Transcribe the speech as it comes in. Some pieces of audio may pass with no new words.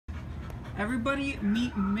Everybody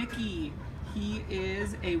meet Mickey. He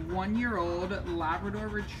is a 1-year-old Labrador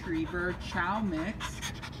Retriever Chow mix.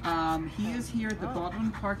 He is here at the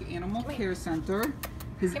Baldwin Park Animal Care Center.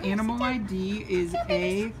 His animal ID is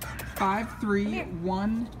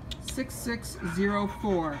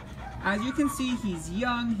A5316604. As you can see, he's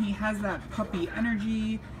young. He has that puppy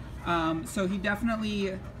energy. So he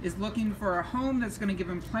definitely is looking for a home that's going to give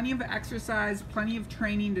him plenty of exercise, plenty of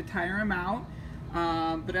training to tire him out.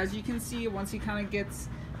 But as you can see, once he kind of gets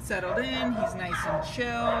settled in, he's nice and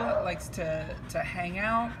chill, likes to hang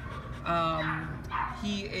out.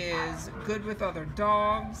 He is good with other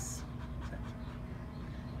dogs.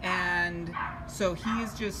 And so he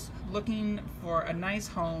is just looking for a nice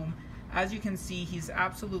home. As you can see, he's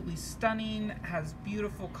absolutely stunning, has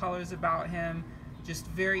beautiful colors about him, just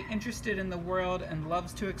very interested in the world and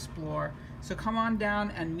loves to explore. So come on down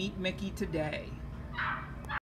and meet Mickey today.